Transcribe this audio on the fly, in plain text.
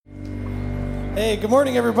Hey, good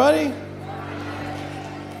morning, everybody.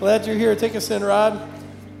 Glad you're here. Take us in, Rod.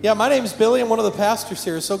 Yeah, my name's Billy. I'm one of the pastors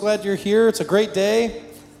here. So glad you're here. It's a great day.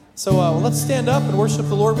 So let's stand up and worship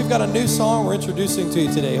the Lord. We've got a new song we're introducing to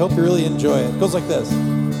you today. Hope you really enjoy it. It goes like this.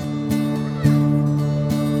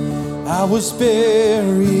 I was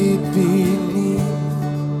buried beneath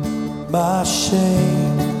my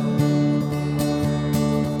shame.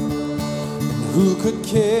 And who could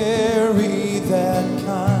carry that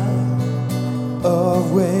kind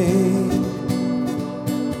of weight?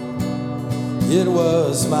 It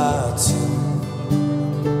was my tomb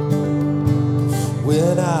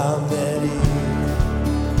when I met you.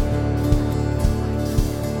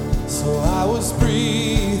 So I was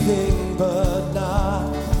breathing but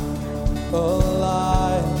not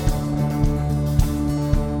alive.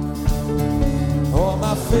 All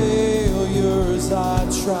my failures I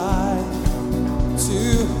tried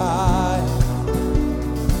to hide.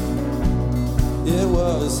 It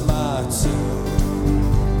was my tomb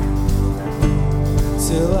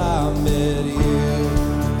till I met you.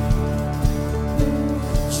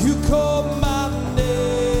 You called my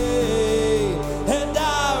name and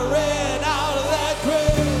I ran out of that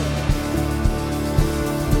grave.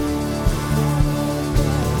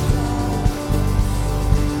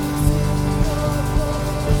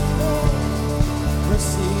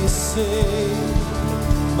 Mercy saved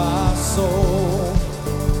my soul.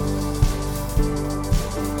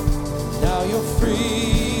 Now your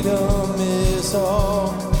freedom is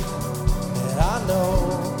all that I know.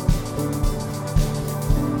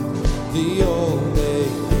 The old me,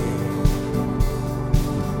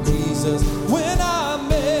 Jesus. When I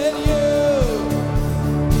met you,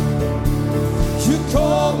 you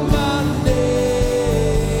called my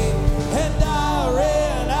name, and I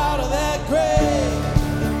ran out of that grave,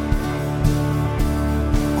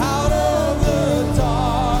 out of the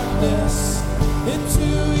darkness into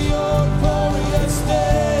your glorious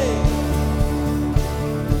day.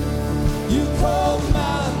 You called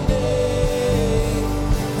my name,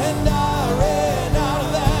 and I ran out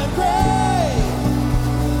of that grave,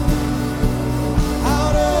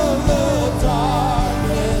 out of the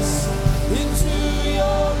darkness into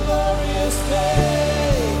your glorious day.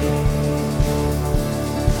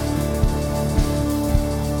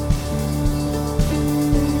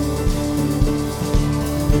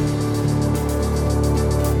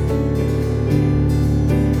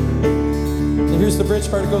 And here's the bridge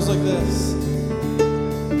part. It goes like this.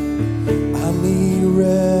 I need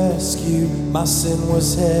rescue, my sin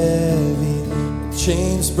was heavy.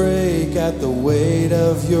 Chains break at the weight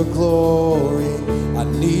of your glory. I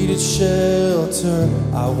needed shelter,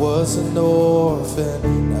 I was an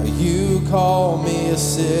orphan. Now you call me a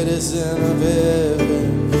citizen of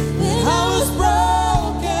heaven. When I was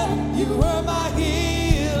broken, you were my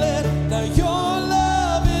healing. Now your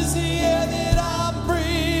love is the air that I'm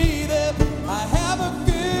breathing. I have a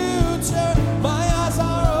future, my eyes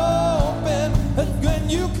are open. And when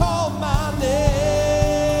you called my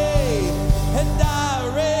name, and I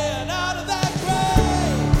ran out of that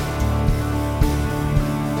grave,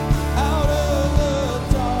 out of the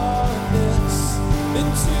darkness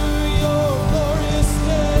into your glorious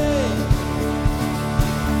day.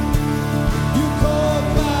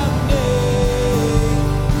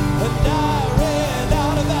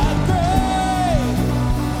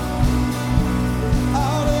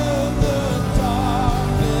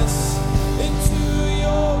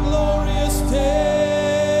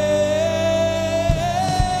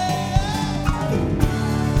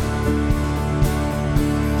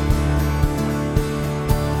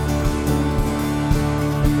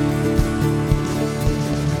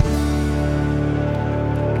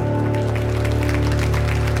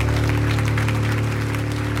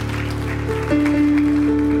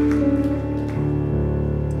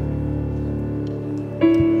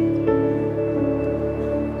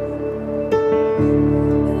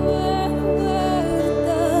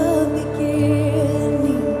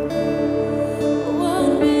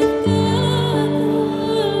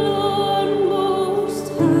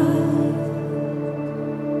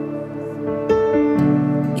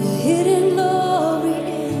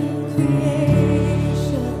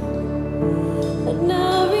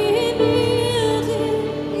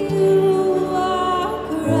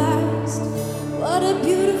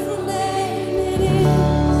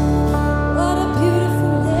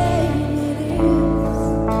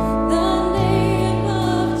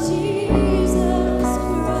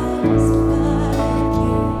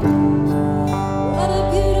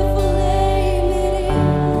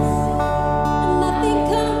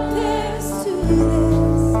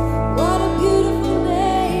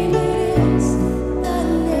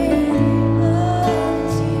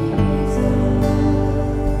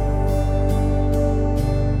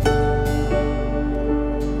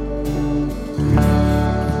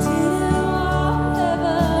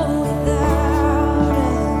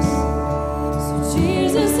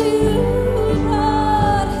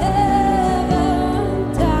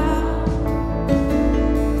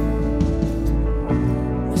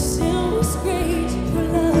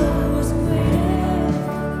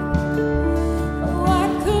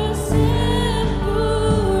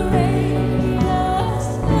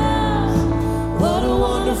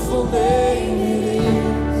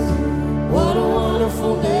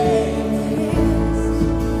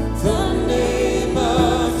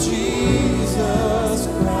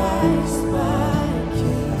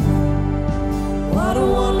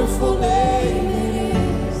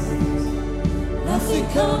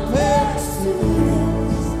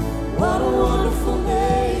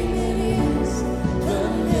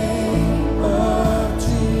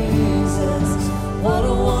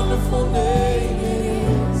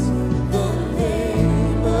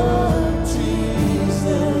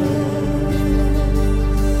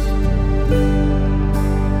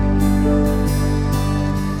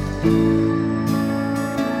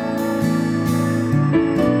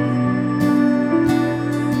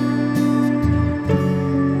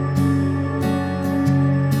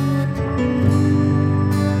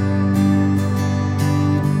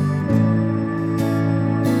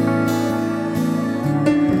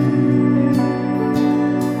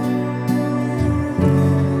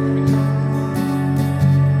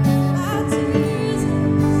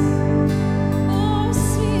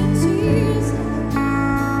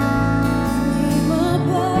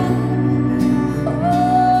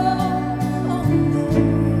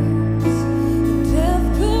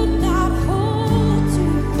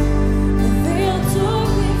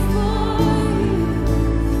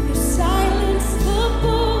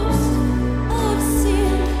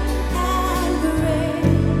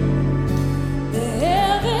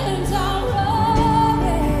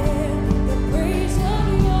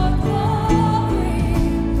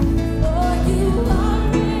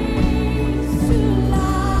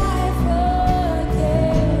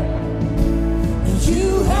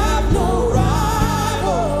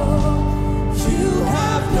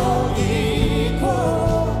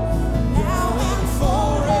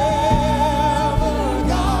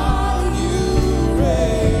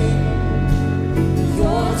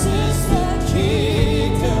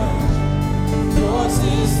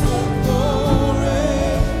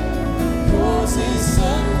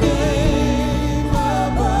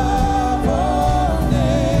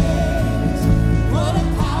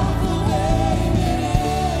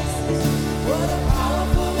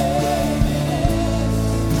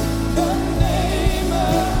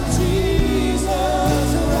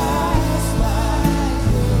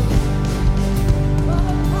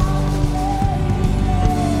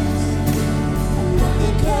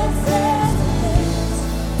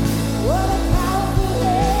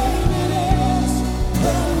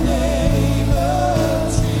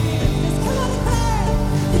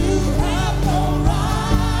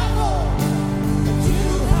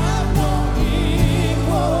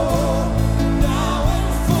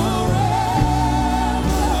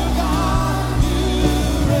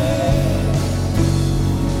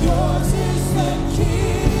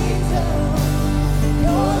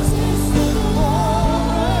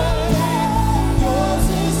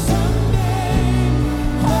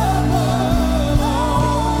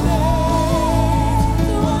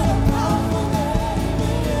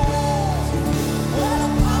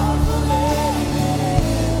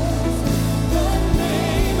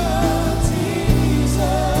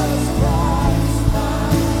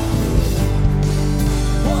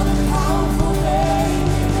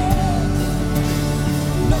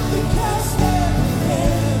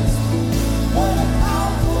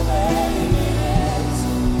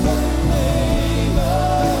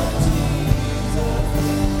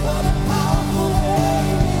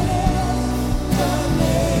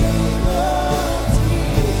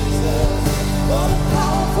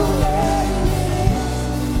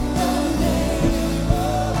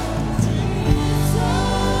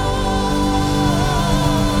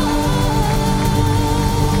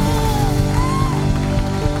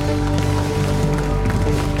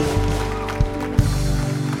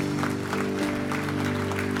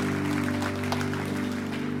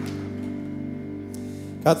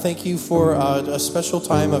 God, thank you for a special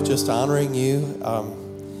time of just honoring you.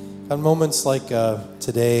 On moments like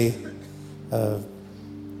today, God,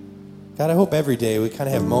 I hope every day we kind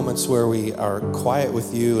of have moments where we are quiet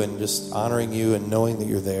with you and just honoring you and knowing that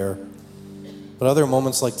you're there. But other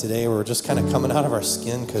moments like today where we're just kind of coming out of our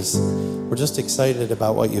skin because we're just excited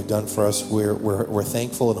about what you've done for us. We're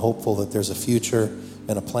thankful and hopeful that there's a future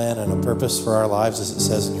and a plan and a purpose for our lives, as it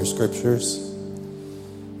says in your scriptures.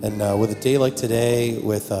 And with a day like today,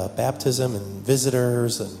 with baptism and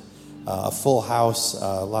visitors and a full house,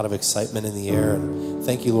 a lot of excitement in the air. And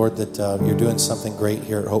thank you, Lord, that you're doing something great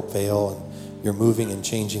here at Hope Vale, and you're moving and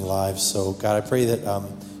changing lives. So, God, I pray that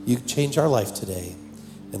you change our life today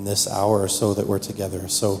in this hour or so that we're together.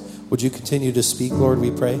 So would you continue to speak, Lord, we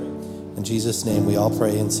pray? In Jesus' name, we all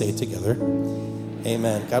pray and say it together.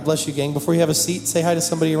 Amen. God bless you, gang. Before you have a seat, say hi to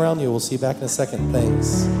somebody around you. We'll see you back in a second.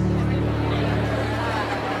 Thanks.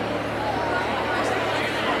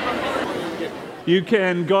 You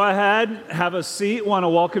can go ahead, have a seat. Want to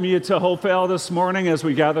welcome you to Hope Vale this morning as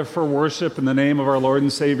we gather for worship in the name of our Lord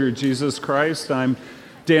and Savior, Jesus Christ. I'm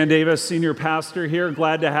Dan Davis, senior pastor here.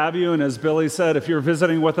 Glad to have you. And as Billy said, if you're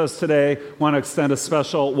visiting with us today, want to extend a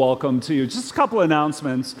special welcome to you. Just a couple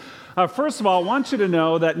announcements. First of all, I want you to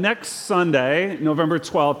know that next Sunday, November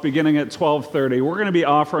 12th, beginning at 12:30, we're going to be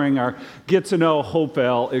offering our Get to Know Hope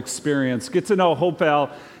Vale experience. Get to Know Hope Vale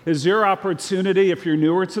is your opportunity, if you're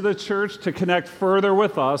newer to the church, to connect further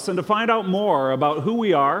with us and to find out more about who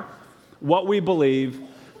we are, what we believe,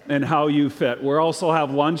 and how you fit. We'll also have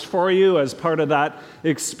lunch for you as part of that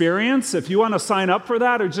experience. If you want to sign up for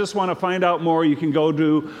that or just want to find out more, you can go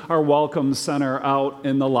to our Welcome Center out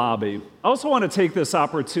in the lobby. I also want to take this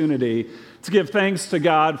opportunity to give thanks to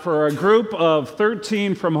God for a group of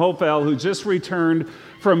 13 from Hope Vale who just returned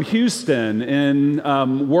from Houston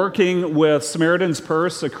in working with Samaritan's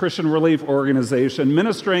Purse, a Christian relief organization,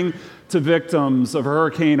 ministering to victims of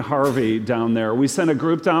Hurricane Harvey down there. We sent a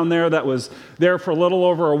group down there that was there for a little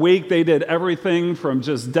over a week. They did everything from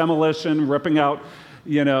just demolition, ripping out,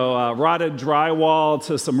 rotted drywall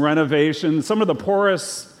to some renovation. Some of the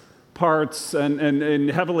poorest parts and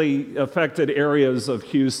heavily affected areas of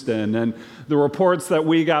Houston. And the reports that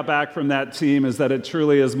we got back from that team is that it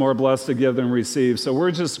truly is more blessed to give than receive. So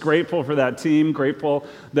we're just grateful for that team, grateful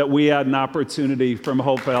that we had an opportunity from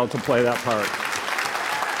Hope Vale to play that part.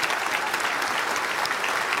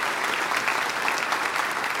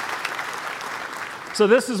 So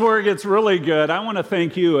this is where it gets really good. I want to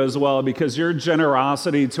thank you as well because your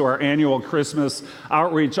generosity to our annual Christmas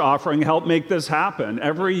outreach offering helped make this happen.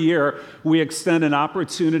 Every year, we extend an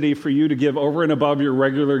opportunity for you to give over and above your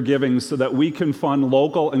regular giving so that we can fund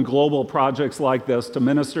local and global projects like this to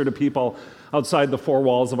minister to people outside the four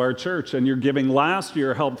walls of our church. And your giving last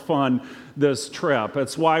year helped fund this trip.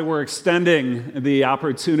 That's why we're extending the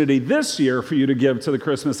opportunity this year for you to give to the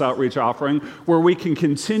Christmas Outreach Offering, where we can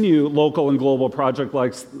continue local and global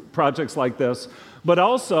projects like this. But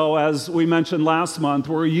also, as we mentioned last month,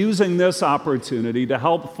 we're using this opportunity to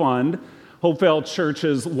help fund Hope Vale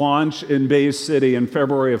Church's launch in Bay City in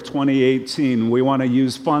February of 2018. We want to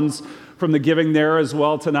use funds from the giving there as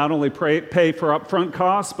well to not only pay for upfront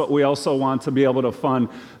costs, but we also want to be able to fund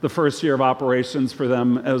the first year of operations for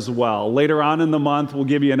them as well. Later on in the month, we'll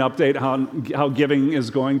give you an update how giving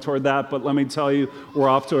is going toward that, but let me tell you, we're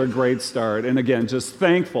off to a great start. And again, just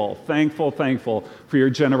thankful for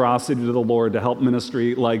your generosity to the Lord to help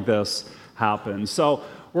ministry like this happen. So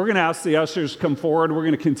we're going to ask the ushers to come forward. We're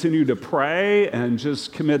going to continue to pray and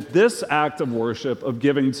just commit this act of worship of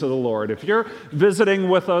giving to the Lord. If you're visiting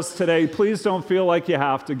with us today, please don't feel like you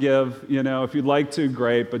have to give. If you'd like to,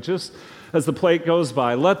 great. But just as the plate goes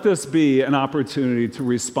by, let this be an opportunity to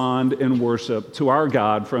respond in worship to our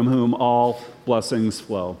God from whom all blessings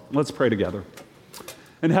flow. Let's pray together.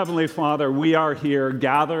 And Heavenly Father, we are here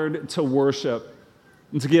gathered to worship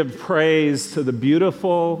and to give praise to the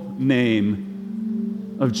beautiful name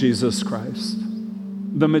of Jesus Christ,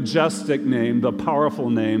 the majestic name, the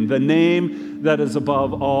powerful name, the name that is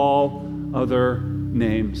above all other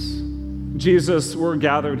names. Jesus, we're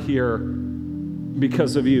gathered here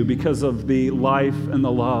because of you, because of the life and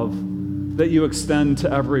the love that you extend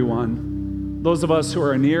to everyone, those of us who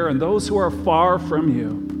are near and those who are far from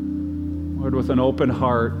you. Lord, with an open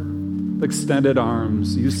heart, extended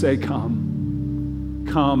arms, you say,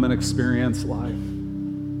 come and experience life.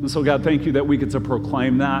 And so, God, thank you that we get to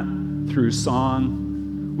proclaim that through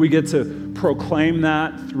song. We get to proclaim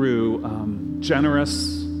that through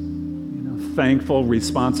generous, thankful,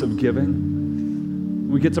 responsive giving.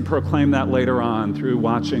 We get to proclaim that later on through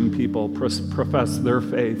watching people profess their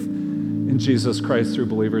faith in Jesus Christ through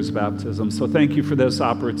believers' baptism. So thank you for this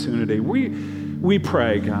opportunity. We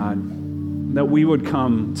pray, God, that we would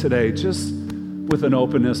come today just with an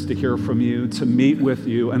openness to hear from you, to meet with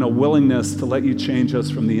you, and a willingness to let you change us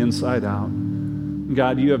from the inside out.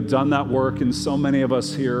 God, you have done that work in so many of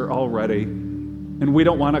us here already, and we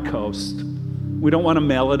don't want to coast. We don't want to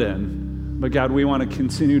mail it in. But God, we want to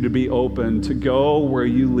continue to be open to go where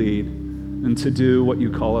you lead and to do what you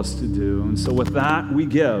call us to do. And so with that,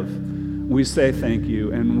 we say thank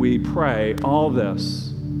you, and we pray all this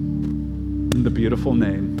in the beautiful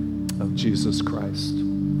name of Jesus Christ.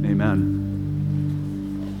 Amen.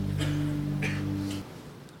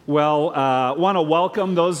 Well, I want to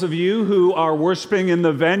welcome those of you who are worshiping in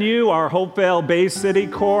the venue, our Hopevale Bay City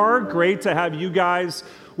Corps. Great to have you guys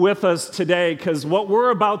with us today, because what we're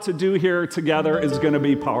about to do here together is going to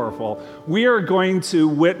be powerful. We are going to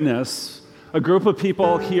witness a group of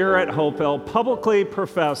people here at Hopevale publicly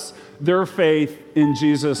profess their faith in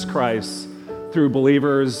Jesus Christ through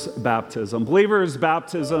believers' baptism. Believers'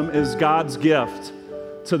 baptism is God's gift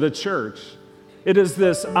to the church. It is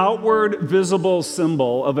this outward, visible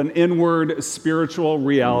symbol of an inward spiritual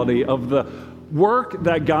reality of the work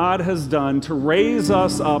that God has done to raise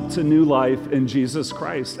us up to new life in Jesus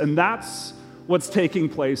Christ. And that's what's taking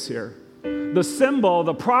place here. The symbol,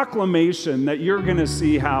 the proclamation that you're going to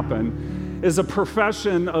see happen is a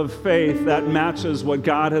profession of faith that matches what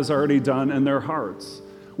God has already done in their hearts.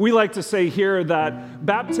 We like to say here that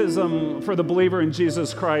baptism for the believer in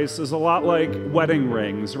Jesus Christ is a lot like wedding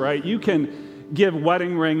rings, right? You can give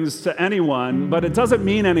wedding rings to anyone, but it doesn't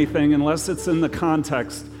mean anything unless it's in the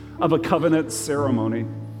context of a covenant ceremony.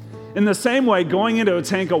 In the same way, going into a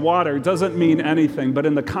tank of water doesn't mean anything, but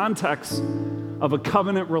in the context of a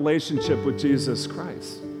covenant relationship with Jesus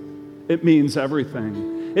Christ, it means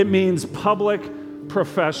everything. It means public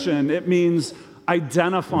profession. It means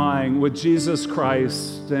identifying with Jesus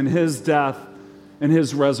Christ and his death and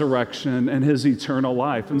his resurrection and his eternal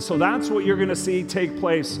life. And so that's what you're going to see take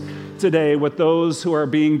place today with those who are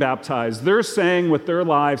being baptized. They're saying with their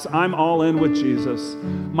lives, I'm all in with Jesus.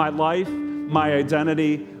 My life, my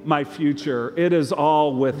identity, my future, it is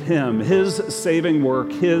all with him, his saving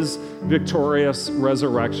work, his victorious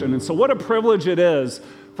resurrection. And so what a privilege it is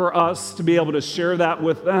for us to be able to share that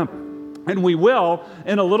with them. And we will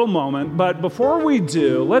in a little moment. But before we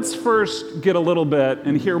do, let's first get a little bit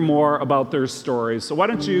and hear more about their stories. So why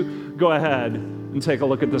don't you go ahead and take a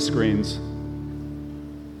look at the screens.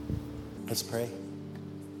 Let's pray.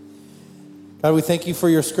 God, we thank you for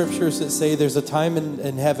your scriptures that say there's a time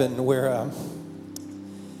in heaven where,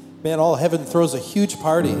 man, all heaven throws a huge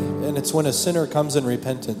party, and it's when a sinner comes in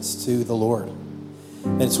repentance to the Lord.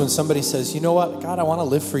 And it's when somebody says, you know what, God, I want to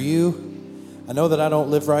live for you. I know that I don't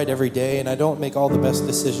live right every day, and I don't make all the best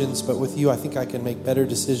decisions, but with you, I think I can make better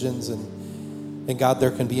decisions. And God,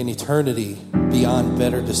 there can be an eternity beyond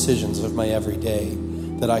better decisions of my everyday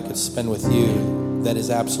that I could spend with you that is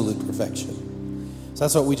absolute perfection. So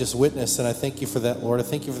that's what we just witnessed, and I thank you for that, Lord. I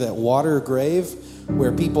thank you for that water grave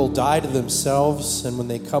where people die to themselves, and when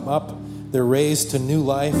they come up, they're raised to new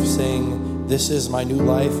life, saying, this is my new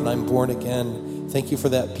life, and I'm born again. Thank you for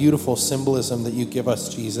that beautiful symbolism that you give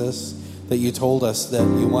us, Jesus, that you told us that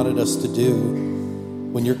you wanted us to do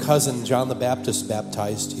when your cousin John the Baptist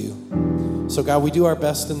baptized you. So God, we do our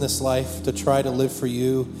best in this life to try to live for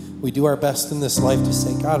you. We do our best in this life to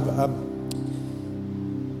say, God,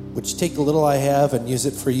 would you take the little I have and use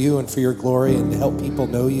it for you and for your glory and to help people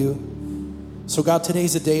know you? So God,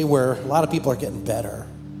 today's a day where a lot of people are getting better.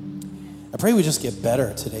 I pray we just get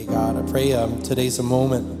better today, God. I pray today's a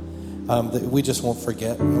moment that we just won't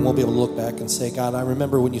forget, and we'll be able to look back and say, God, I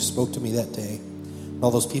remember when you spoke to me that day.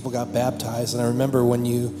 All those people got baptized, and I remember when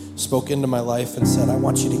you spoke into my life and said, I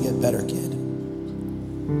want you to get better, kid.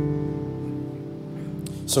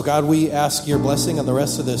 So God, we ask your blessing on the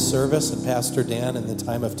rest of this service and Pastor Dan and the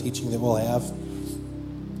time of teaching that we'll have,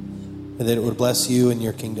 and that it would bless you and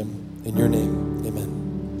your kingdom. In your name,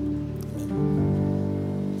 amen.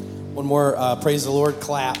 Amen. One more praise the Lord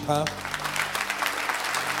clap, huh?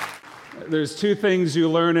 There's two things you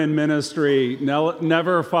learn in ministry.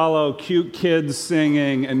 Never follow cute kids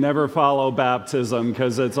singing and never follow baptism,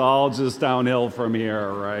 because it's all just downhill from here,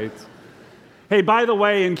 right? Hey, by the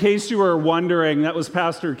way, in case you were wondering, that was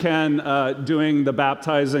Pastor Ken doing the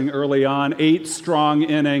baptizing early on, 8 strong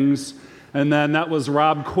innings. And then that was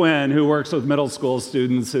Rob Quinn, who works with middle school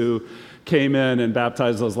students, who came in and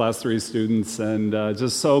baptized those last 3 students. And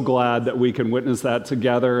just so glad that we can witness that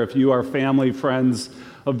together. If you are family, friends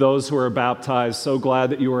of those who are baptized, so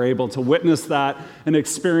glad that you were able to witness that and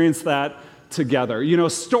experience that together. You know,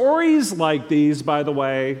 stories like these, by the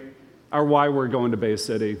way, are why we're going to Bay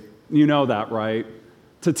City. You know that, right?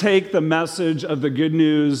 to take the message of the good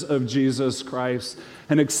news of Jesus Christ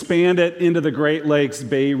and expand it into the Great Lakes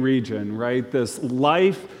Bay region, right? This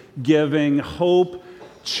life-giving,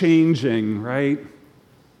 hope-changing, right?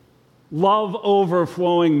 Love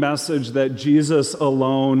overflowing message that Jesus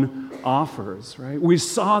alone offers, right? We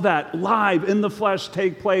saw that live in the flesh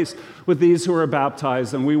take place with these who are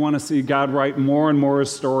baptized, and we want to see God write more and more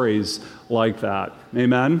stories like that.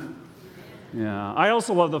 Amen? Yeah. I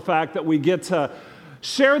also love the fact that we get to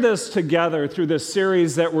share this together through this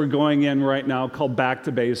series that we're going in right now called Back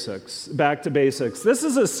to Basics. Back to Basics. This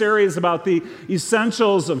is a series about the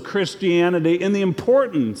essentials of Christianity and the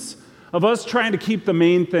importance of us trying to keep the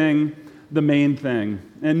main thing the main thing.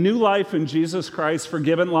 And new life in Jesus Christ,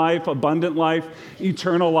 forgiven life, abundant life,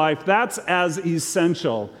 eternal life, that's as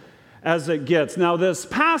essential as it gets. Now, this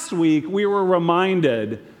past week, we were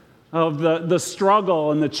reminded of the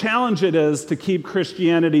struggle and the challenge it is to keep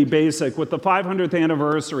Christianity basic with the 500th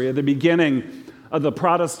anniversary of the beginning of the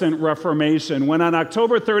Protestant Reformation, when on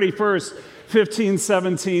October 31st,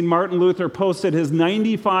 1517, Martin Luther posted his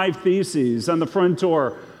 95 Theses on the front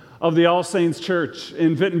door of the All Saints Church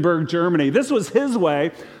in Wittenberg, Germany. This was his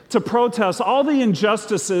way to protest all the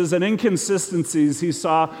injustices and inconsistencies he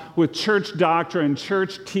saw with church doctrine,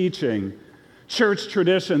 church teaching, church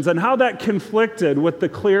traditions, and how that conflicted with the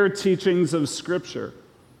clear teachings of Scripture.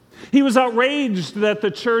 He was outraged that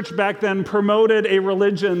the church back then promoted a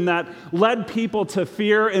religion that led people to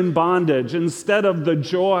fear and bondage instead of the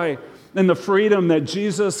joy and the freedom that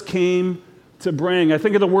Jesus came to bring. I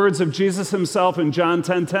think of the words of Jesus himself in John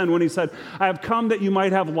 10:10 when he said, "I have come that you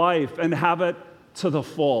might have life and have it to the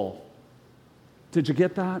full." Did you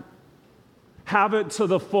get that? Have it to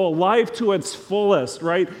the full, life to its fullest,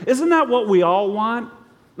 right? Isn't that what we all want?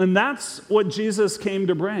 And that's what Jesus came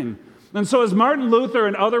to bring. And so as Martin Luther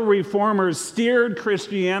and other reformers steered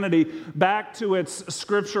Christianity back to its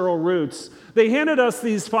scriptural roots, they handed us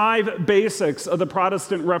these 5 basics of the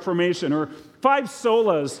Protestant Reformation, or 5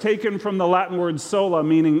 solas taken from the Latin word sola,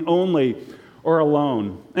 meaning only or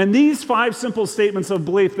alone. And these 5 simple statements of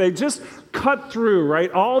belief, they just cut through,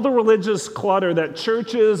 right, all the religious clutter that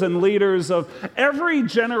churches and leaders of every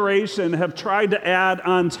generation have tried to add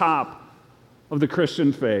on top of the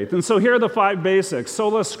Christian faith. And so here are the 5 basics.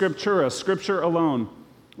 Sola scriptura, scripture alone.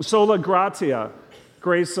 Sola gratia,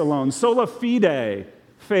 grace alone. Sola fide,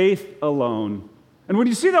 faith alone. And when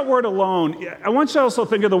you see that word alone, I want you to also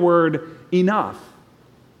think of the word enough.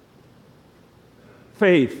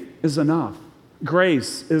 Faith is enough.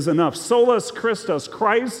 Grace is enough. Solus Christus,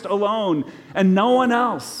 Christ alone, and no one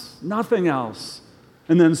else, nothing else.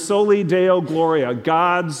 And then soli Deo Gloria,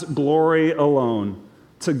 God's glory alone.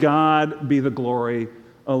 To God be the glory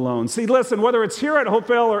alone. See, listen, whether it's here at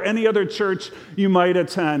Hopevale or any other church you might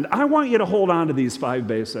attend, I want you to hold on to these 5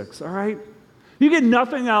 basics, all right? You get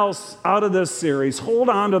nothing else out of this series. Hold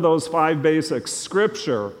on to those 5 basics: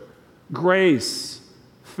 Scripture, grace,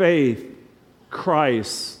 faith,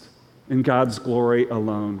 Christ, and God's glory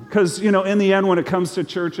alone. Because, in the end, when it comes to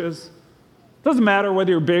churches, it doesn't matter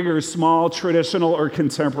whether you're big or small, traditional or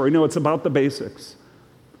contemporary. No, it's about the basics.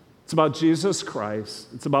 It's about Jesus Christ.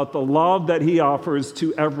 It's about the love that he offers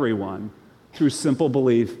to everyone through simple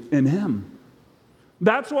belief in him.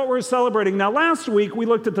 That's what we're celebrating. Now, last week, we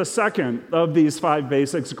looked at the second of these 5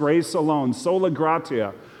 basics, grace alone, sola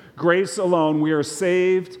gratia, grace alone. We are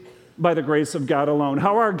saved by the grace of God alone.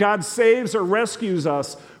 How our God saves or rescues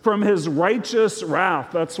us from his righteous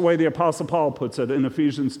wrath. That's the way the Apostle Paul puts it in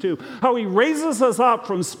Ephesians 2. How he raises us up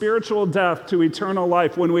from spiritual death to eternal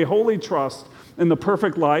life when we wholly trust in the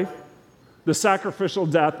perfect life, the sacrificial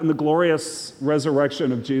death, and the glorious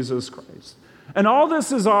resurrection of Jesus Christ. And all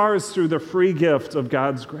this is ours through the free gift of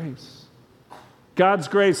God's grace. God's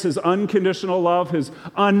grace, his unconditional love, his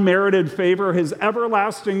unmerited favor, his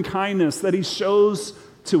everlasting kindness that he shows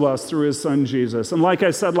to us through his son Jesus. And like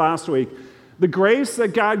I said last week, the grace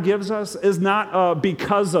that God gives us is not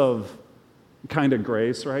because of kind of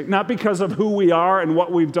grace, right? Not because of who we are and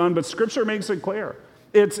what we've done, but Scripture makes it clear.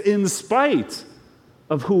 It's in spite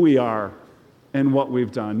of who we are and what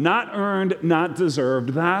we've done. Not earned, not deserved.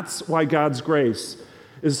 That's why God's grace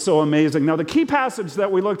is so amazing. Now, the key passage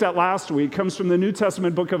that we looked at last week comes from the New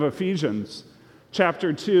Testament book of Ephesians,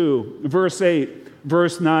 chapter 2, verse 8,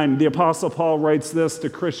 verse 9. The Apostle Paul writes this to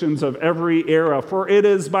Christians of every era: "For it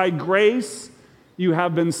is by grace you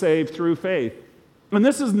have been saved through faith. And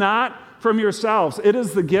this is not from yourselves. It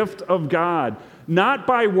is the gift of God, not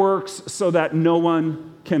by works, so that no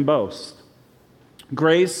one can boast."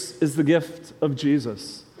 Grace is the gift of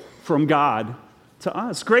Jesus from God to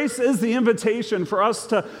us. Grace is the invitation for us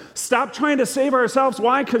to stop trying to save ourselves.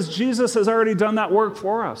 Why? Because Jesus has already done that work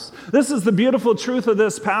for us. This is the beautiful truth of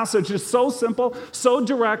this passage. It's so simple, so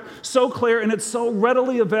direct, so clear, and it's so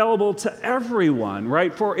readily available to everyone,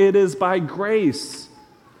 right? For it is by grace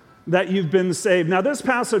that you've been saved. Now, this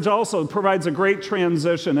passage also provides a great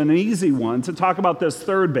transition, and an easy one, to talk about this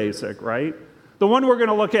third basic, right? The one we're going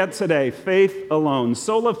to look at today, faith alone.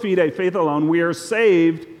 Sola fide, faith alone. We are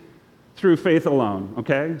saved through faith alone,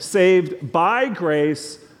 okay? Saved by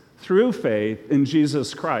grace through faith in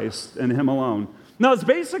Jesus Christ and Him alone. Now, as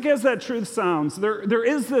basic as that truth sounds, there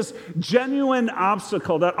is this genuine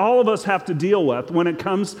obstacle that all of us have to deal with when it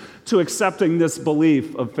comes to accepting this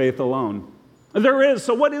belief of faith alone. There is.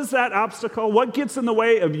 So what is that obstacle? What gets in the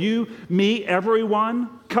way of you, me, everyone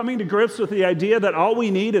coming to grips with the idea that all we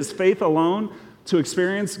need is faith alone to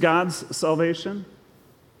experience God's salvation?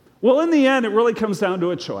 Well, in the end, it really comes down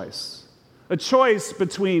to a choice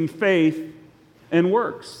between faith and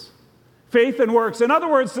works. Faith and works. In other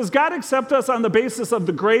words, does God accept us on the basis of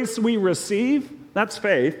the grace we receive? That's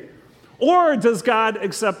faith. Or does God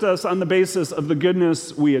accept us on the basis of the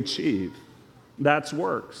goodness we achieve? That's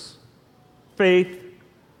works. Faith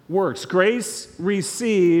works. Grace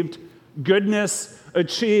received, goodness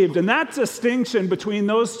achieved. And that distinction between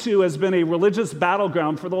those two has been a religious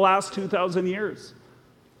battleground for the last 2,000 years.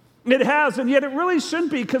 It has, and yet it really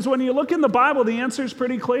shouldn't be, because when you look in the Bible, the answer is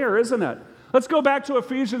pretty clear, isn't it? Let's go back to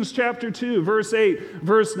Ephesians chapter 2, verse 8,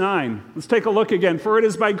 verse 9. Let's take a look again. For it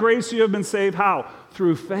is by grace you have been saved. How?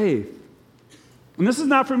 Through faith. And this is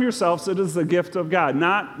not from yourselves, it is the gift of God,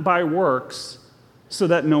 not by works, so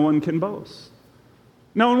that no one can boast.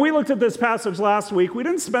 Now, when we looked at this passage last week, we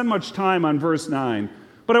didn't spend much time on verse 9,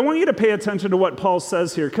 but I want you to pay attention to what Paul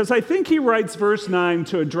says here, because I think he writes verse 9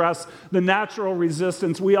 to address the natural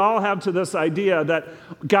resistance we all have to this idea that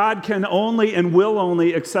God can only and will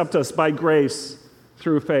only accept us by grace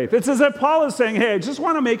through faith. It's as if Paul is saying, hey, I just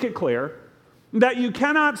want to make it clear that you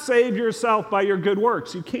cannot save yourself by your good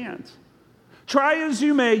works. You can't. Try as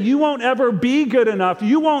you may, you won't ever be good enough.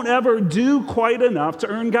 You won't ever do quite enough to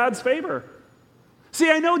earn God's favor. See,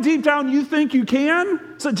 I know deep down you think you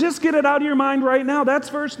can, so just get it out of your mind right now. That's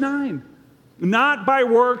verse 9. Not by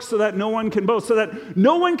works so that no one can boast, so that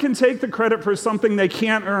no one can take the credit for something they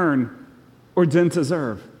can't earn or didn't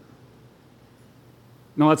deserve.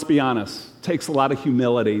 Now, let's be honest. It takes a lot of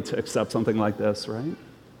humility to accept something like this, right?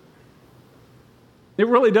 It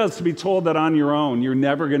really does, to be told that on your own, you're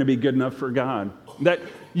never going to be good enough for God. That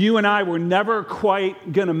you and I were never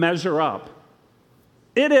quite going to measure up.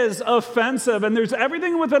 It is offensive, and there's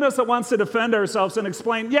everything within us that wants to defend ourselves and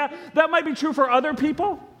explain, yeah, that might be true for other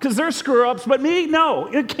people, because they're screw-ups, but me, no,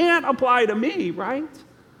 it can't apply to me, right?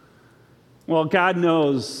 Well, God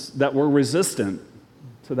knows that we're resistant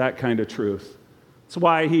to that kind of truth. That's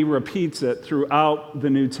why He repeats it throughout the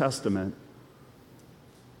New Testament.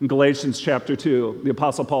 In Galatians chapter 2, the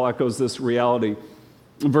Apostle Paul echoes this reality.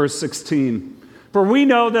 Verse 16, for we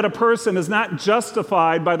know that a person is not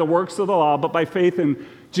justified by the works of the law, but by faith in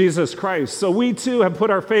Jesus Christ. So we too have put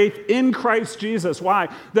our faith in Christ Jesus. Why?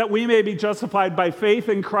 That we may be justified by faith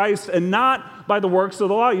in Christ and not by the works of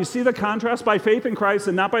the law. You see the contrast? By faith in Christ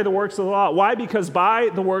and not by the works of the law. Why? Because by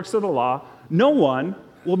the works of the law, no one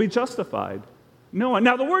will be justified. No one.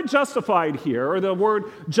 Now, the word justified here, or the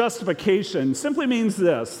word justification, simply means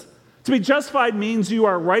this. To be justified means you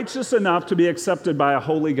are righteous enough to be accepted by a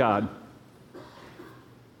holy God.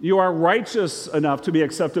 You are righteous enough to be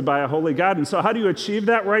accepted by a holy God. And so how do you achieve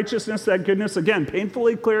that righteousness, that goodness? Again,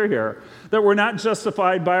 painfully clear here that we're not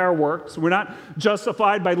justified by our works. We're not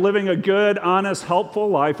justified by living a good, honest, helpful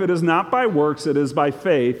life. It is not by works. It is by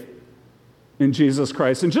faith in Jesus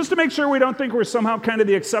Christ. And just to make sure we don't think we're somehow kind of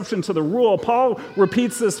the exception to the rule, Paul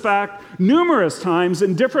repeats this fact numerous times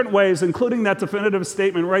in different ways, including that definitive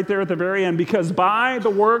statement right there at the very end. Because by the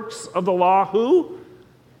works of the law, who?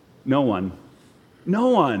 No one. No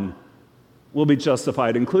one will be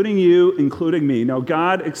justified, including you, including me. No,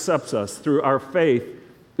 God accepts us through our faith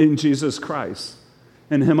in Jesus Christ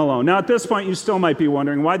and Him alone. Now, at this point, you still might be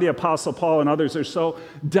wondering why the Apostle Paul and others are so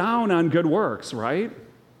down on good works, right?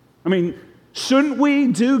 I mean, shouldn't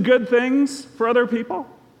we do good things for other people?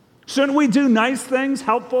 Shouldn't we do nice things,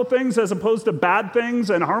 helpful things, as opposed to bad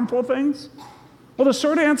things and harmful things? Well, the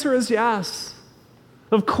short answer is yes.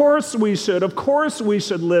 Of course we should. Of course we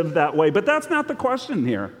should live that way. But that's not the question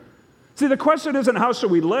here. See, the question isn't how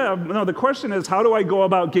should we live. No, the question is how do I go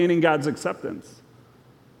about gaining God's acceptance?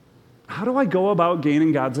 How do I go about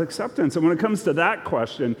gaining God's acceptance? And when it comes to that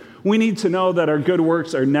question, we need to know that our good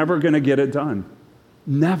works are never going to get it done.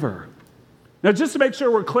 Never. Now, just to make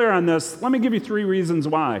sure we're clear on this, let me give you 3 reasons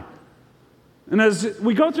why. And as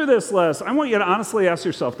we go through this list, I want you to honestly ask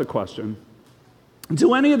yourself the question,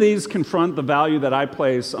 do any of these confront the value that I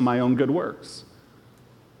place on my own good works?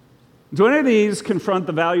 Do any of these confront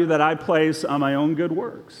the value that I place on my own good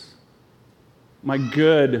works? My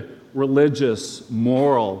good, religious,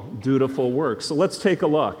 moral, dutiful works. So let's take a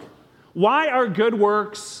look. Why our good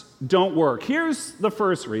works don't work. Here's the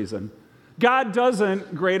first reason. God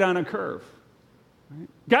doesn't grade on a curve.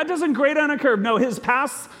 God doesn't grade on a curve. No, his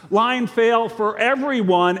pass line fail for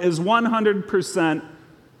everyone is 100%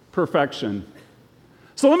 perfection.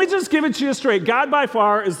 So let me just give it to you straight. God by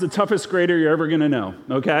far is the toughest grader you're ever going to know,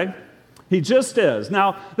 okay? He just is.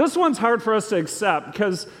 Now, this one's hard for us to accept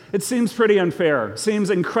because it seems pretty unfair, seems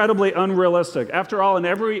incredibly unrealistic. After all, in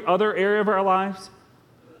every other area of our lives,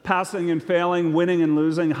 passing and failing, winning and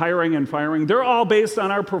losing, hiring and firing, they're all based on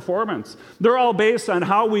our performance. They're all based on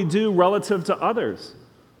how we do relative to others.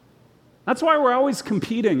 That's why we're always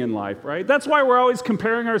competing in life, right? That's why we're always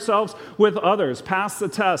comparing ourselves with others. Pass the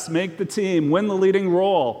test, make the team, win the leading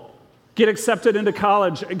role, get accepted into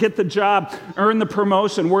college, get the job, earn the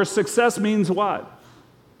promotion, where success means what?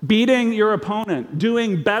 Beating your opponent,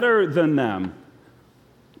 doing better than them.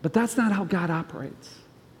 But that's not how God operates.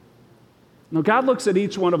 No, God looks at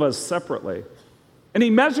each one of us separately, and he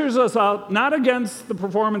measures us out not against the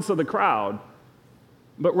performance of the crowd,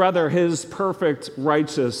 but rather his perfect,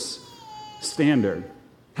 righteous standard.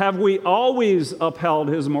 Have we always upheld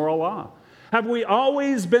his moral law? Have we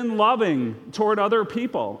always been loving toward other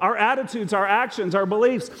people? Our attitudes, our actions, our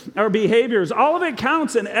beliefs, our behaviors, all of it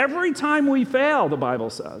counts, and every time we fail, the Bible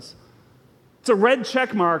says, it's a red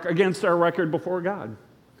check mark against our record before God.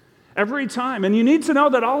 Every time. And you need to know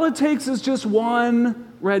that all it takes is just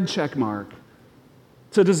one red check mark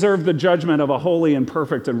to deserve the judgment of a holy and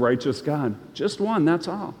perfect and righteous God. Just one, that's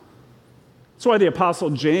all. That's why the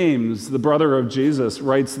Apostle James, the brother of Jesus,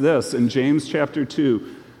 writes this in James chapter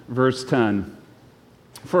 2, verse 10.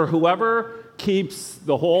 For whoever keeps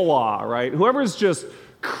the whole law, right? Whoever's just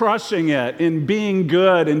crushing it in being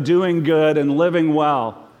good and doing good and living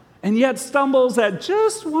well, and yet stumbles at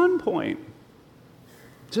just one point,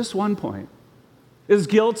 is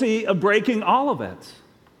guilty of breaking all of it.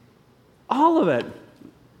 All of it.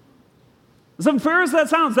 As unfair as that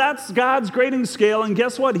sounds, that's God's grading scale, and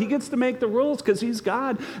guess what? He gets to make the rules because he's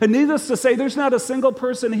God. And needless to say, there's not a single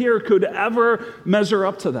person here who could ever measure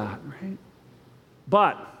up to that, right?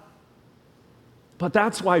 But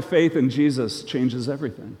that's why faith in Jesus changes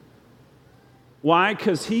everything. Why?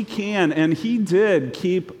 Because he can, and he did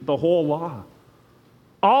keep the whole law.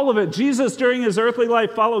 All of it. Jesus, during his earthly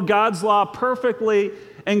life, followed God's law perfectly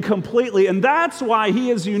and completely. And that's why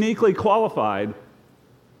he is uniquely qualified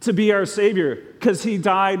to be our Savior, because he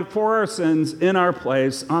died for our sins in our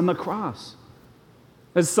place on the cross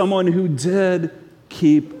as someone who did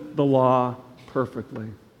keep the law perfectly.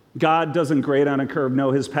 God doesn't grade on a curve.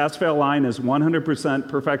 No, his pass-fail line is 100%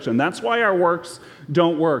 perfection. That's why our works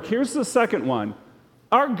don't work. Here's the second one.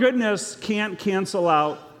 Our goodness can't cancel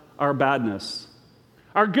out our badness.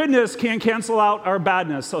 Our goodness can't cancel out our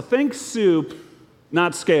badness. So think soup,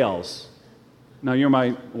 not scales. Now you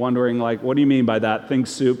might be wondering, what do you mean by that? Think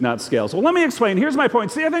soup, not scales. Well, let me explain. Here's my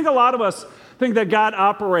point. See, I think a lot of us think that God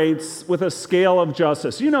operates with a scale of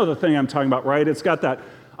justice. You know the thing I'm talking about, right? It's got that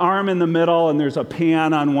arm in the middle, and there's a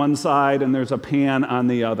pan on one side, and there's a pan on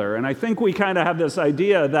the other. And I think we kind of have this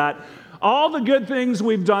idea that all the good things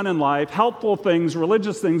we've done in life, helpful things,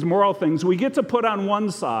 religious things, moral things, we get to put on one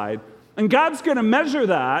side. And God's going to measure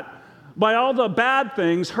that by all the bad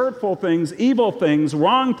things, hurtful things, evil things,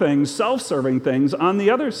 wrong things, self-serving things on the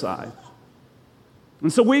other side.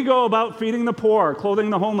 And so we go about feeding the poor, clothing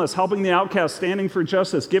the homeless, helping the outcast, standing for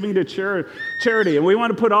justice, giving to charity. And we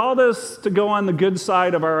want to put all this to go on the good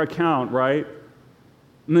side of our account, right?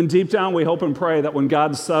 And then deep down we hope and pray that when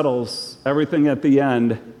God settles everything at the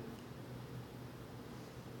end,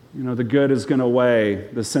 the good is going to weigh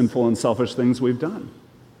the sinful and selfish things we've done.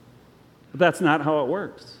 But that's not how it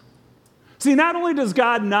works. See, not only does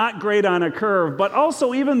God not grade on a curve, but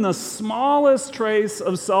also even the smallest trace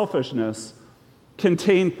of selfishness can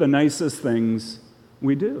taint the nicest things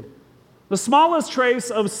we do. The smallest trace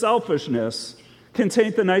of selfishness can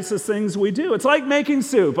taint the nicest things we do. It's like making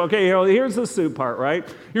soup. Okay, here's the soup part, right?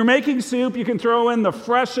 You're making soup, you can throw in the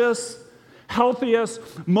freshest,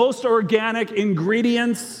 healthiest, most organic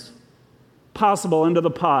ingredients possible into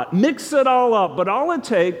the pot. Mix it all up, but all it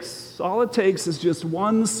takes is just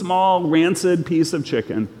one small rancid piece of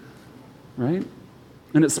chicken, right?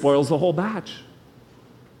 And it spoils the whole batch.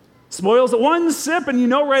 Spoils one sip and you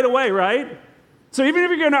know right away, right? So even if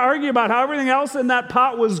you're going to argue about how everything else in that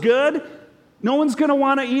pot was good, no one's going to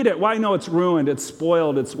want to eat it. Why? No, it's ruined, it's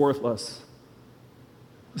spoiled, it's worthless.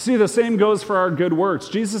 See, the same goes for our good works.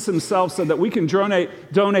 Jesus himself said that we can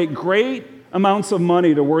donate great amounts of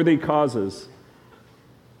money to worthy causes.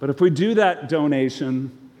 But if we do that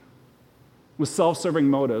donation with self-serving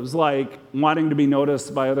motives, like wanting to be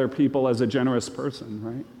noticed by other people as a generous person,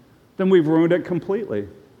 right? Then we've ruined it completely.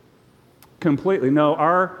 Completely. No,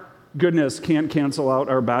 our goodness can't cancel out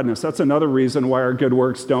our badness. That's another reason why our good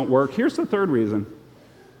works don't work. Here's the third reason.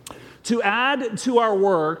 To add to our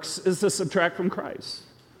works is to subtract from Christ.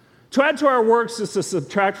 To add to our works is to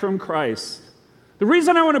subtract from Christ. The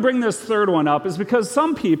reason I want to bring this third one up is because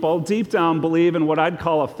some people deep down believe in what I'd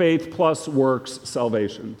call a faith plus works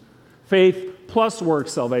salvation. Faith plus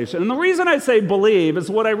works salvation. And the reason I say believe is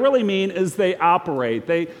what I really mean is they operate.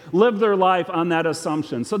 They live their life on that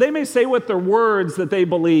assumption. So they may say with their words that they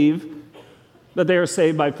believe that they are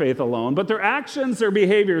saved by faith alone, but their actions, their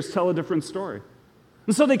behaviors tell a different story.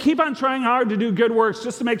 And so they keep on trying hard to do good works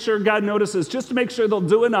just to make sure God notices, just to make sure they'll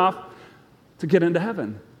do enough to get into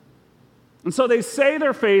heaven. And so they say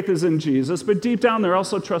their faith is in Jesus, but deep down they're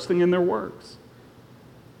also trusting in their works.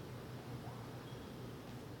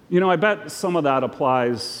 You know, I bet some of that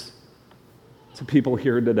applies to people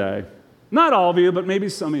here today. Not all of you, but maybe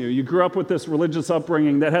some of you. You grew up with this religious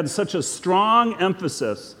upbringing that had such a strong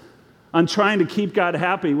emphasis on trying to keep God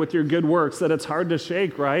happy with your good works that it's hard to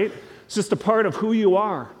shake, right? It's just a part of who you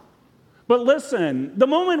are. But listen, the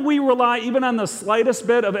moment we rely even on the slightest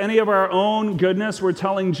bit of any of our own goodness, we're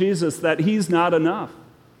telling Jesus that he's not enough.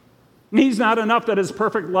 He's not enough, that his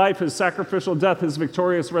perfect life, his sacrificial death, his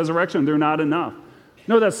victorious resurrection, they're not enough.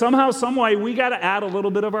 No, that somehow, some way, we got to add a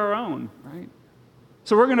little bit of our own, right?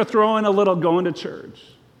 So we're going to throw in a little going to church.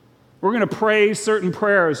 We're going to pray certain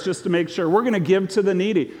prayers just to make sure. We're going to give to the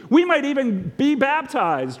needy. We might even be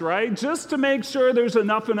baptized, right? Just to make sure there's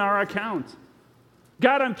enough in our account.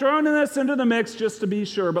 God, I'm throwing this into the mix just to be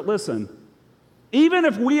sure. But listen, even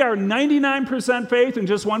if we are 99% faith and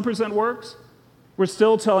just 1% works, we're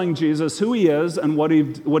still telling Jesus who he is and what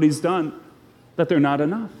he's done, that they're not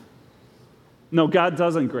enough. No, God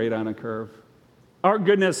doesn't grade on a curve. Our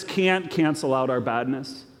goodness can't cancel out our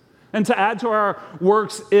badness. And to add to our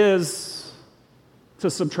works is to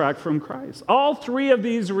subtract from Christ. All three of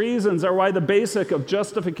these reasons are why the basic of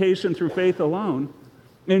justification through faith alone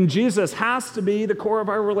in Jesus has to be the core of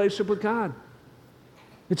our relationship with God.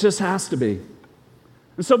 It just has to be.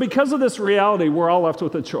 And so because of this reality, we're all left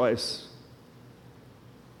with a choice.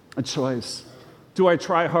 A choice. Do I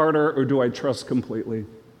try harder or do I trust completely?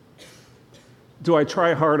 Do I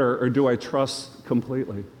try harder or do I trust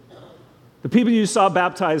completely? The people you saw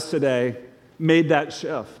baptized today made that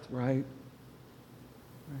shift, right?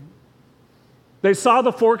 They saw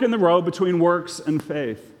the fork in the road between works and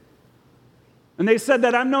faith. And they said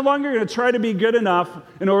that I'm no longer going to try to be good enough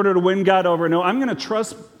in order to win God over. No, I'm going to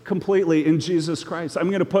trust completely in Jesus Christ. I'm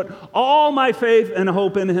going to put all my faith and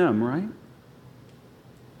hope in him, right?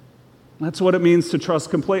 That's what it means to trust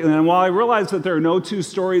completely. And while I realize that there are no two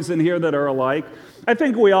stories in here that are alike, I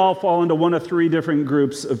think we all fall into one of three different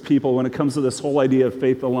groups of people when it comes to this whole idea of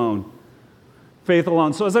faith alone. Faith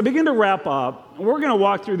alone. So as I begin to wrap up, we're going to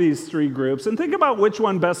walk through these three groups and think about which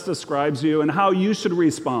one best describes you and how you should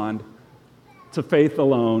respond to faith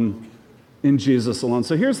alone in Jesus alone.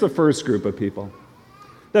 So here's the first group of people.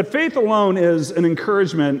 That faith alone is an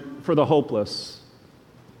encouragement for the hopeless.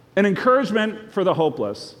 An encouragement for the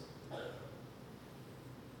hopeless.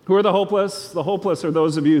 Who are the hopeless? The hopeless are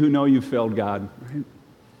those of you who know you've failed God. Right?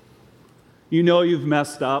 You know you've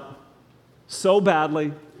messed up so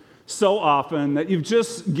badly, so often, that you've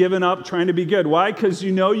just given up trying to be good. Why? Because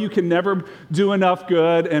you know you can never do enough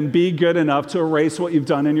good and be good enough to erase what you've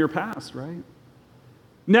done in your past, right?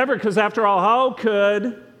 Never, because after all, how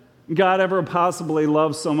could God ever possibly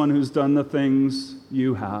love someone who's done the things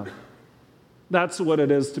you have? That's what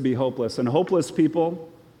it is to be hopeless. And hopeless people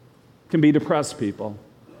can be depressed people.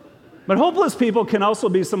 But hopeless people can also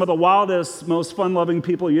be some of the wildest, most fun-loving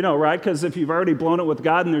people you know, right? Because if you've already blown it with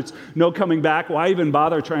God and there's no coming back, why even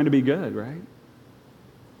bother trying to be good, right?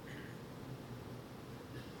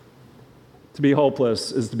 To be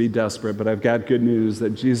hopeless is to be desperate, but I've got good news that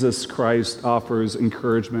Jesus Christ offers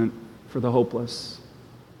encouragement for the hopeless.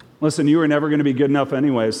 Listen, you are never going to be good enough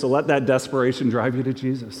anyway, so let that desperation drive you to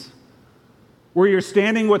Jesus. Where you're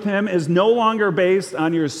standing with him is no longer based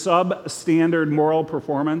on your substandard moral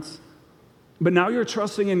performance, but now you're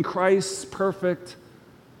trusting in Christ's perfect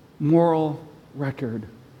moral record.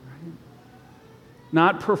 Right?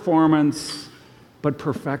 Not performance, but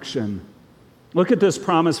perfection. Look at this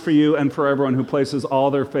promise for you and for everyone who places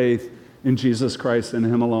all their faith in Jesus Christ and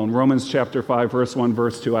him alone. Romans chapter 5, verse 1,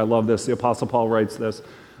 verse 2. I love this. The Apostle Paul writes this.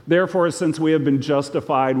 Therefore, since we have been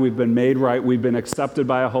justified, we've been made right, we've been accepted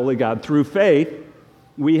by a holy God through faith,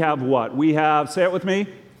 we have what? We have, say it with me,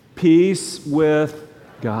 peace with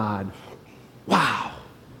God. Wow.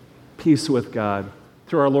 Peace with God.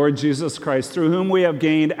 Through our Lord Jesus Christ, through whom we have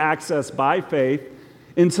gained access by faith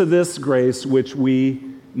into this grace which we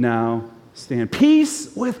now stand.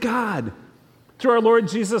 Peace with God. Through our Lord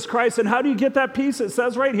Jesus Christ. And how do you get that peace? It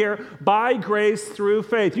says right here, by grace through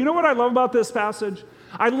faith. You know what I love about this passage?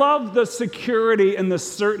 I love the security and the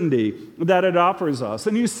certainty that it offers us.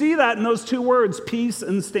 And you see that in those two words, peace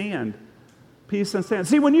and stand. Peace and stand.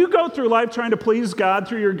 See, when you go through life trying to please God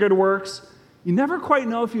through your good works, you never quite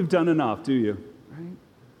know if you've done enough, do you? Right?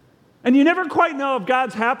 And you never quite know if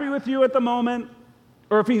God's happy with you at the moment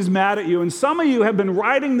or if he's mad at you. And some of you have been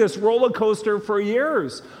riding this roller coaster for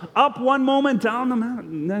years, up one moment, down the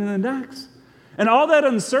mountain, and then the next. And all that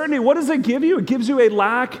uncertainty, what does it give you? It gives you a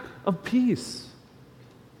lack of peace.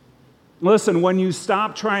 Listen, when you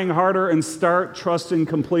stop trying harder and start trusting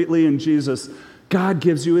completely in Jesus, God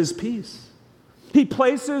gives you his peace. He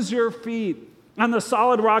places your feet on the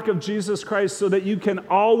solid rock of Jesus Christ so that you can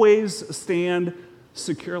always stand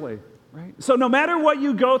securely, right? So no matter what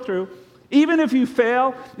you go through, even if you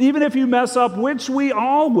fail, even if you mess up, which we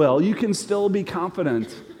all will, you can still be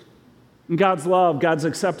confident in God's love, God's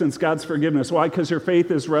acceptance, God's forgiveness. Why? Because your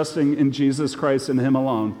faith is resting in Jesus Christ and him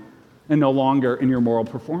alone, and no longer in your moral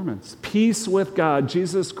performance. Peace with God.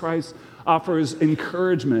 Jesus Christ offers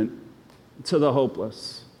encouragement to the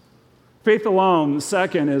hopeless. Faith alone,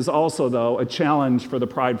 second, is also, though, a challenge for the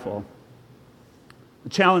prideful. A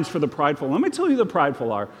challenge for the prideful. Let me tell you who the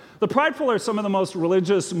prideful are. The prideful are some of the most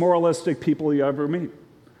religious, moralistic people you ever meet.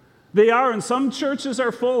 They are, and some churches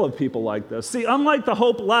are full of people like this. See, unlike the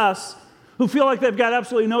hopeless, who feel like they've got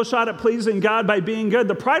absolutely no shot at pleasing God by being good,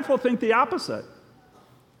 the prideful think the opposite.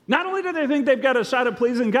 Not only do they think they've got a shot at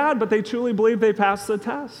pleasing God, but they truly believe they passed the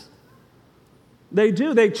test. They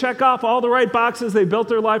do. They check off all the right boxes. They built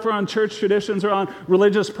their life around church traditions or on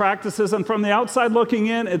religious practices, and from the outside looking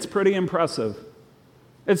in, it's pretty impressive.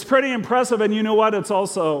 It's pretty impressive, and you know what? It's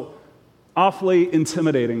also awfully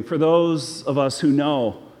intimidating for those of us who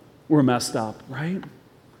know we're messed up, right?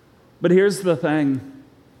 But here's the thing.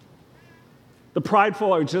 The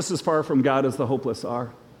prideful are just as far from God as the hopeless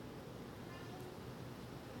are.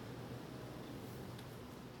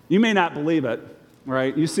 You may not believe it,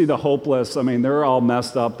 right? You see the hopeless, I mean, they're all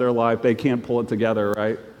messed up, their life, they can't pull it together,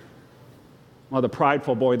 right? Well, the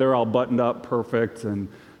prideful, boy, they're all buttoned up perfect and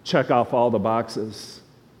check off all the boxes.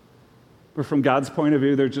 But from God's point of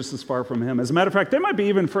view, they're just as far from him. As a matter of fact, they might be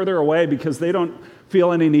even further away because they don't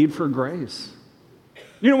feel any need for grace.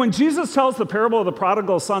 You know, when Jesus tells the parable of the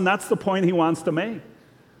prodigal son, that's the point he wants to make.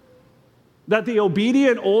 That the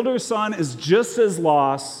obedient older son is just as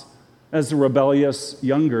lost as the rebellious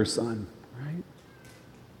younger son, right?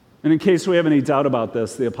 And in case we have any doubt about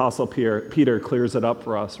this, the Apostle Peter clears it up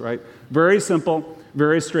for us, right? Very simple,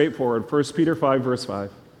 very straightforward. 1 Peter 5, verse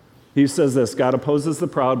 5. He says this, God opposes the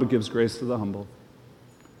proud but gives grace to the humble.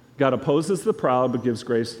 God opposes the proud but gives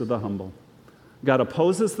grace to the humble. God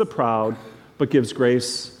opposes the proud but gives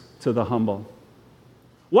grace to the humble.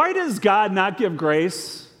 Why does God not give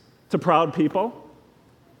grace to proud people?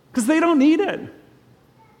 Because they don't need it.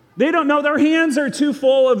 They don't know. Their hands are too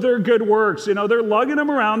full of their good works. You know, they're lugging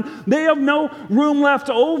them around. They have no room left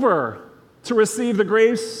over to receive the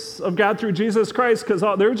grace of God through Jesus Christ because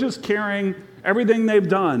they're just carrying everything they've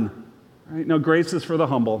done. Right? No, grace is for the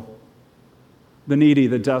humble, the needy,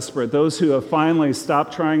 the desperate, those who have finally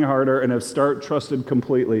stopped trying harder and have trusted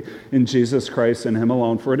completely in Jesus Christ and him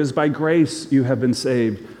alone. For it is by grace you have been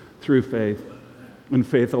saved through faith, and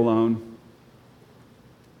faith alone.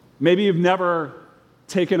 Maybe you've never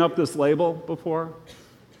taken up this label before,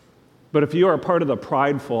 but if you are part of the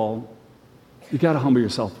prideful, you got to humble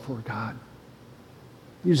yourself before God.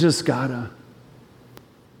 You just gotta.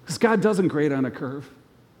 Because God doesn't grade on a curve.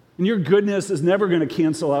 And your goodness is never going to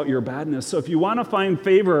cancel out your badness. So if you want to find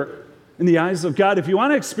favor in the eyes of God, if you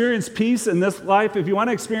want to experience peace in this life, if you want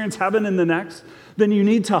to experience heaven in the next, then you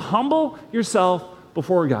need to humble yourself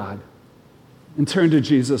before God and turn to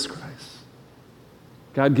Jesus Christ.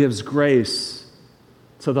 God gives grace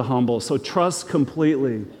to the humble. So trust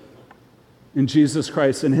completely in Jesus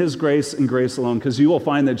Christ and his grace and grace alone, because you will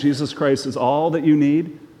find that Jesus Christ is all that you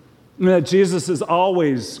need, and that Jesus is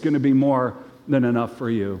always going to be more than enough for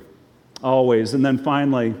you. Always. And then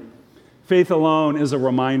finally, faith alone is a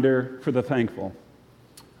reminder for the thankful.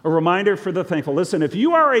 A reminder for the thankful. Listen, if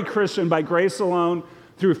you are a Christian by grace alone,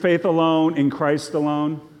 through faith alone, in Christ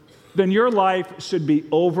alone, then your life should be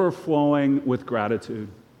overflowing with gratitude.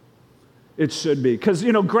 it should be. Because,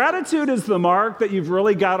 gratitude is the mark that you've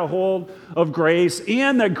really got a hold of grace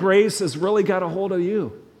and that grace has really got a hold of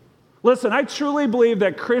you. Listen, I truly believe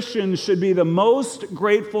that Christians should be the most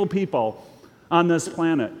grateful people on this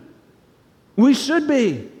planet. We should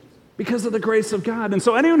be because of the grace of God. And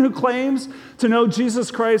so anyone who claims to know Jesus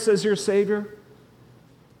Christ as your Savior,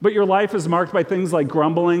 but your life is marked by things like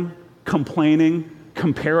grumbling, complaining,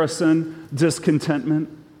 comparison, discontentment,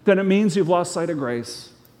 then it means you've lost sight of grace.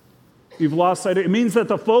 You've lost sight of it. It means that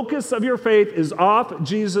the focus of your faith is off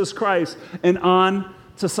Jesus Christ and on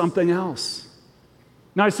to something else.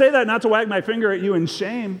 Now, I say that not to wag my finger at you in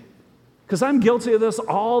shame, because I'm guilty of this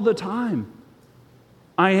all the time.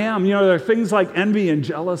 I am. There are things like envy and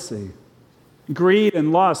jealousy, greed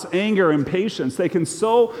and lust, anger and patience. They can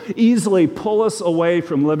so easily pull us away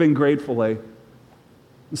from living gratefully.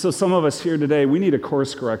 And so some of us here today, we need a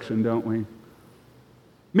course correction, don't we?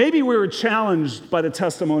 Maybe we were challenged by the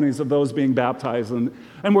testimonies of those being baptized,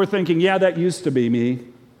 and we're thinking, yeah, that used to be me.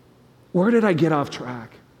 Where did I get off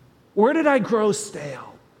track? Where did I grow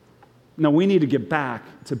stale? No, we need to get back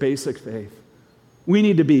to basic faith. We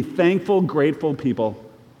need to be thankful, grateful people,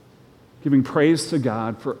 giving praise to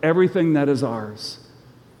God for everything that is ours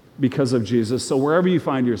because of Jesus. So wherever you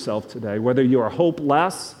find yourself today, whether you are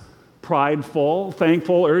hopeless, prideful,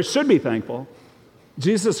 thankful, or should be thankful,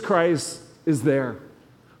 Jesus Christ is there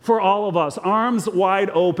for all of us, arms wide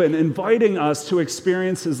open, inviting us to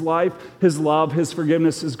experience his life, his love, his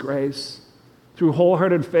forgiveness, his grace, through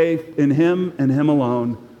wholehearted faith in him and him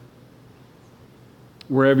alone.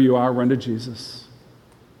 Wherever you are, run to Jesus.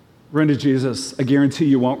 Run to Jesus. I guarantee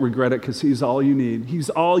you won't regret it because he's all you need. He's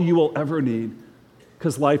all you will ever need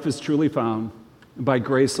because life is truly found by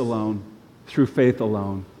grace alone, through faith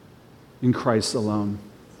alone, in Christ alone.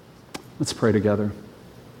 Let's pray together.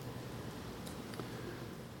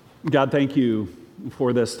 God, thank you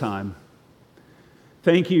for this time.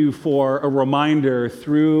 Thank you for a reminder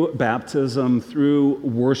through baptism, through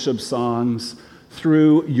worship songs,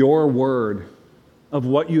 through your word of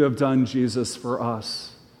what you have done, Jesus, for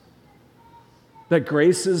us. That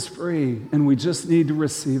grace is free, and we just need to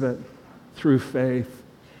receive it through faith,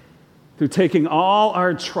 through taking all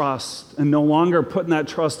our trust and no longer putting that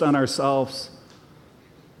trust on ourselves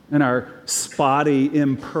and our spotty,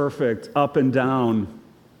 imperfect, up and down,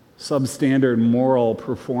 substandard moral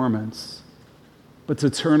performance, but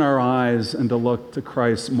to turn our eyes and to look to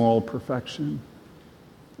Christ's moral perfection,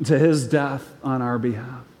 to his death on our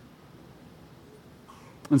behalf.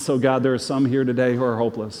 And so, God, there are some here today who are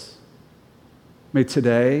hopeless. May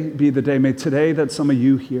today be the day, may today that some of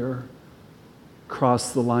you here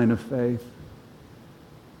cross the line of faith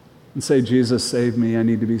and say, Jesus, save me, I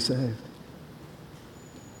need to be saved.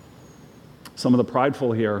 Some of the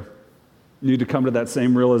prideful here need to come to that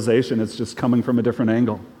same realization. It's just coming from a different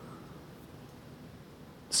angle.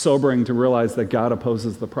 Sobering to realize that God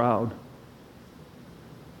opposes the proud.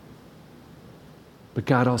 But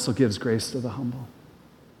God also gives grace to the humble.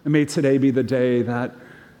 And may today be the day that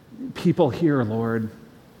people here, Lord,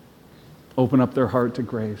 open up their heart to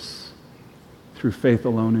grace through faith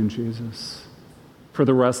alone in Jesus. For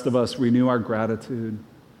the rest of us, renew our gratitude,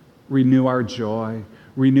 renew our joy,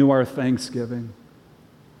 renew our thanksgiving.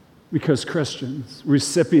 Because Christians,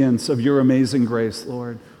 recipients of your amazing grace,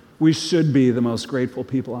 Lord, we should be the most grateful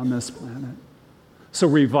people on this planet. So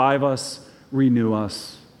revive us, renew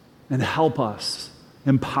us, and help us,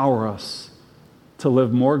 empower us to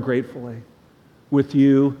live more gratefully with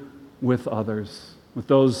you, with others, with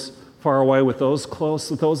those far away, with those close,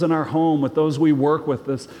 with those in our home, with those we work with,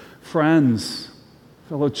 as friends,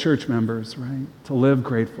 fellow church members, right? To live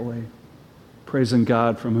gratefully, praising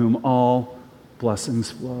God from whom all blessings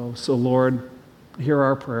flow. So Lord, hear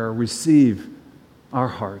our prayer, receive our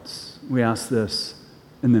hearts. We ask this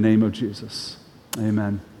in the name of Jesus.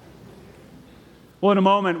 Amen. Well, in a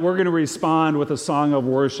moment, we're going to respond with a song of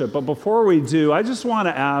worship. But before we do, I just want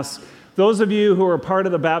to ask those of you who are part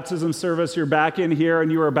of the baptism service, you're back in here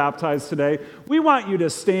and you were baptized today, we want you to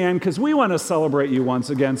stand because we want to celebrate you once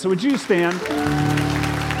again. So would you stand?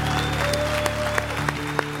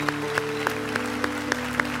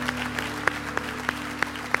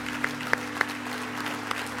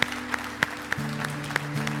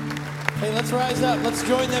 Hey, let's rise up. Let's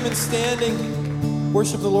join them in standing.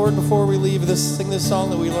 Worship the Lord before we leave. Sing this song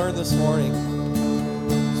that we learned this morning.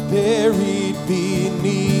 It's buried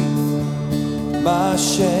beneath my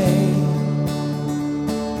shame.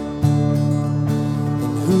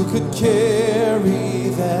 And who could carry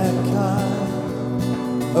that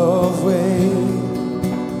kind of weight?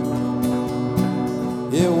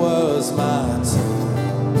 It was my time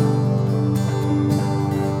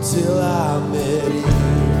till I met you.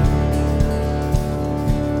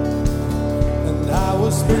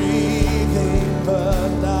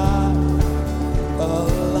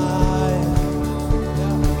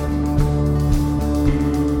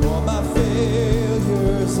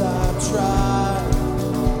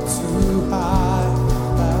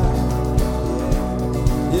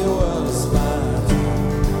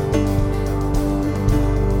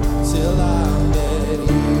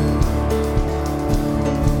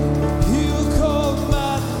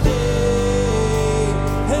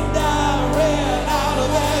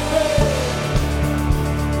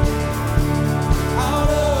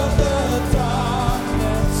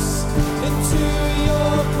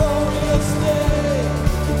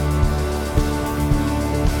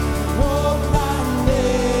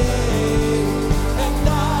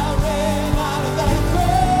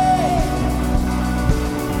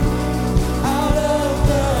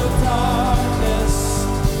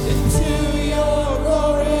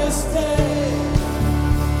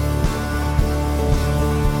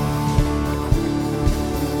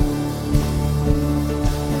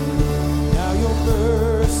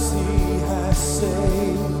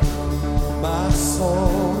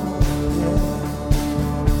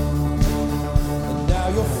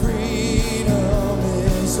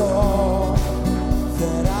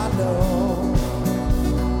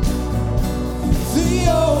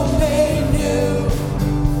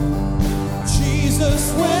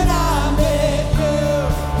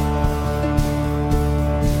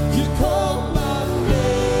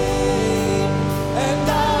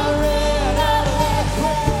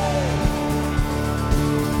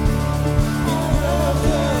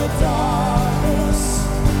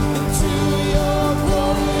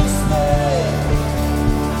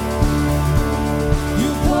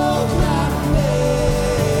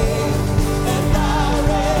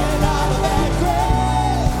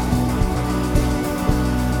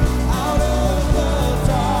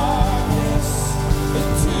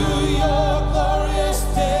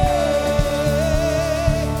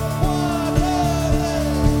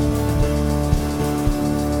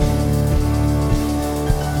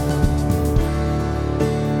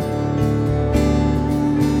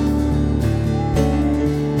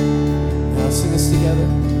 together.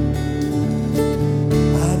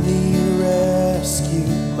 I need rescue.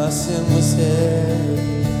 My sin was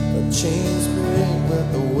heavy, but chains break with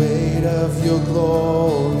the weight of your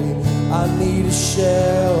glory. I need a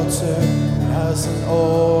shelter as an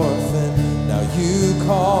orphan. Now you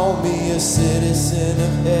call me a citizen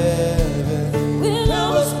of heaven. When I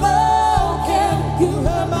was broken, you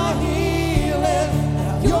heard my healing.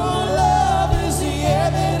 Now your love is the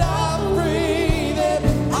air that I'm breathing.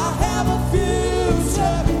 I have a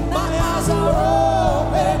future, my eyes are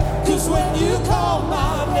open. 'Cause when you call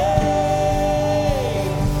my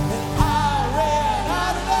name, and I ran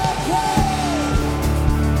out of that cave,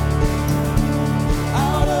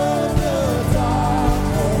 out of the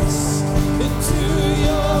darkness, into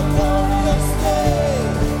your glorious day.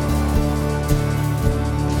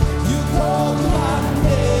 You called my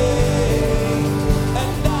name,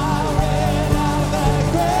 and I ran out of that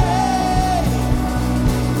grave,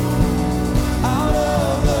 out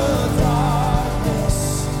of the darkness,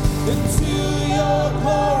 into your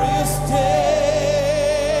glorious day.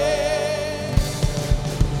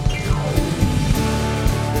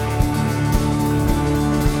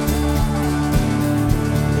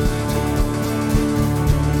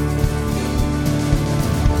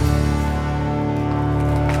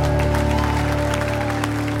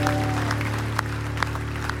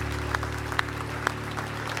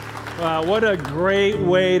 Wow, what a great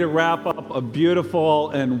way to wrap up a beautiful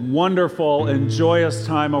and wonderful and joyous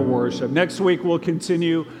time of worship. Next week, we'll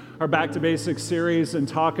continue our Back to Basics series and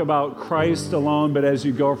talk about Christ alone. But as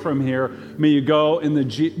you go from here, may you go in the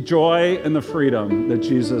joy and the freedom that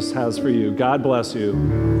Jesus has for you. God bless you.